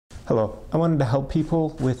Hello. I wanted to help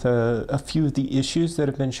people with a few of the issues that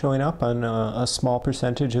have been showing up on a small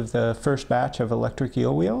percentage of the first batch of electric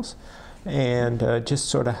eel wheels, and just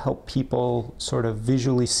sort of help people sort of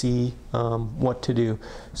visually see what to do.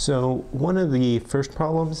 So one of the first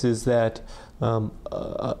problems is that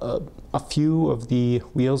a few of the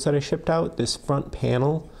wheels that I shipped out, this front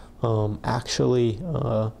panel actually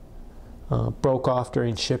broke off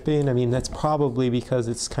during shipping. I mean, that's probably because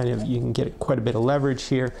it's kind of, you can get quite a bit of leverage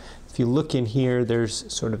here. If you look in here, there's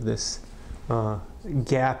sort of this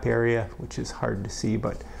gap area, which is hard to see,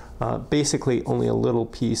 but basically only a little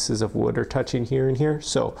pieces of wood are touching here and here.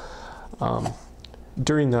 So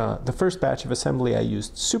during the first batch of assembly, I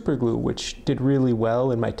used super glue, which did really well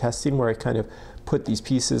in my testing, where I kind of put these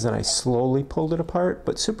pieces and I slowly pulled it apart.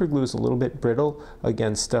 But super glue is a little bit brittle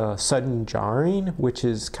against sudden jarring, which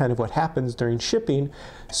is kind of what happens during shipping.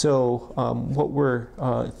 So what we're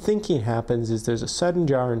thinking happens is there's a sudden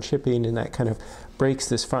jar in shipping, and that kind of breaks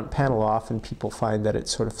this front panel off, and people find that it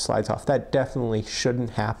sort of slides off. That definitely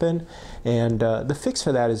shouldn't happen, and the fix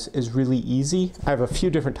for that is really easy. I have a few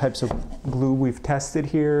different types of glue we've tested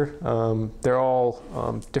here. They're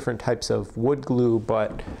all different types of wood glue,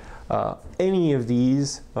 but any of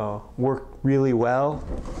these work really well,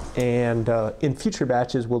 and in future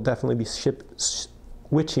batches we'll definitely be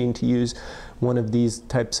switching to use one of these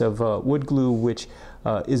types of wood glue, which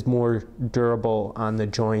is more durable on the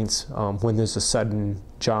joints when there's a sudden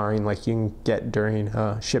jarring like you can get during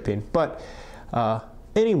shipping. But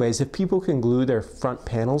anyways, if people can glue their front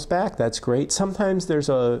panels back, that's great. Sometimes there's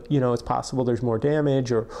it's possible there's more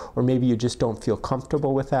damage, or maybe you just don't feel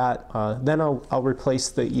comfortable with that. Then I'll replace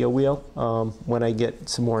the eel wheel when I get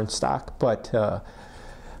some more in stock. But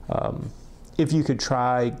if you could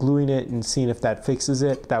try gluing it and seeing if that fixes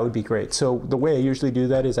it, that would be great. So the way I usually do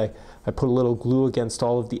that is I put a little glue against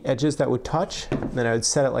all of the edges that would touch, and then I would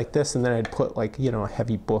set it like this, and then I'd put, like, a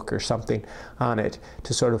heavy book or something on it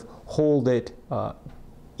to sort of hold it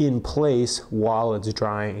in place while it's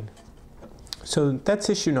drying. So that's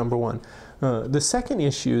issue number one. The second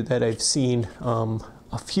issue that I've seen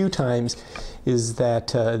a few times is that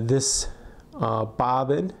this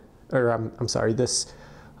bobbin, or I'm sorry, this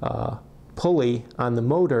pulley on the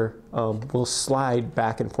motor will slide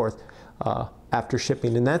back and forth after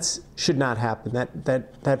shipping, and that should not happen.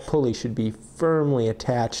 That pulley should be firmly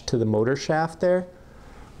attached to the motor shaft there,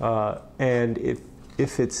 and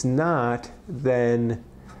if it's not, then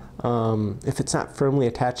if it's not firmly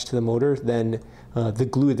attached to the motor, then the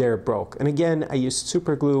glue there broke. And again, I used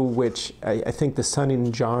super glue, which I think the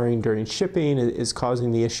sudden jarring during shipping is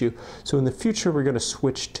causing the issue. So in the future, we're going to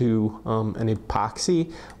switch to an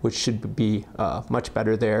epoxy, which should be much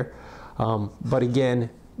better there. But again,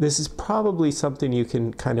 this is probably something you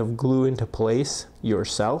can kind of glue into place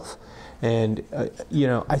yourself. And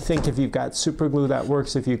I think if you've got super glue, that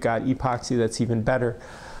works. If you've got epoxy, that's even better.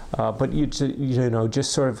 But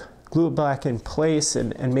just sort of glue it back in place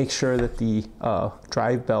and make sure that the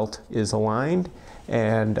drive belt is aligned.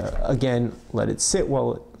 And again, let it sit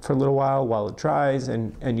for a little while while it dries,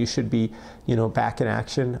 and you should be back in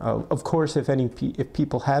action. Of course, if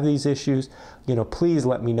people have these issues, please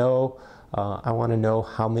let me know. I want to know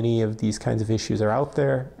how many of these kinds of issues are out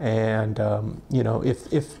there, and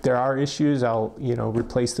if there are issues, I'll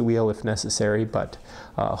replace the wheel if necessary. But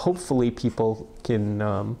hopefully people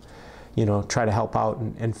can try to help out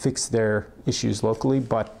and fix their issues locally.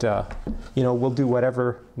 But we'll do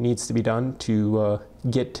whatever needs to be done to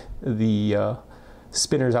get the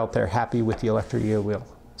spinners out there happy with the electric eel wheel.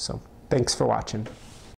 So thanks for watching.